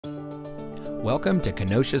Welcome to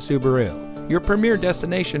Kenosha Subaru, your premier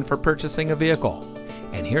destination for purchasing a vehicle.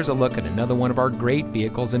 And here's a look at another one of our great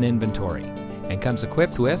vehicles in inventory, and comes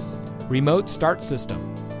equipped with remote start system,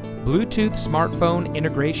 Bluetooth smartphone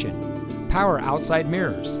integration, power outside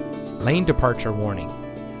mirrors, lane departure warning,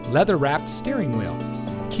 leather-wrapped steering wheel,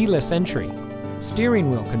 keyless entry,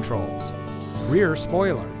 steering wheel controls, rear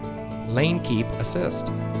spoiler, lane keep assist,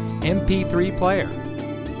 MP3 player.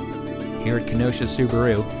 Here at Kenosha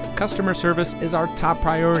Subaru, customer service is our top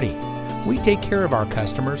priority. We take care of our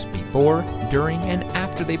customers before, during, and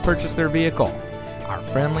after they purchase their vehicle. Our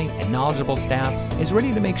friendly and knowledgeable staff is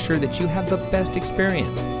ready to make sure that you have the best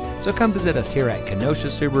experience. So come visit us here at Kenosha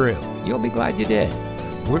Subaru. You'll be glad you did.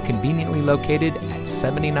 We're conveniently located at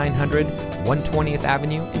 7900 120th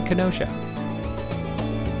Avenue in Kenosha.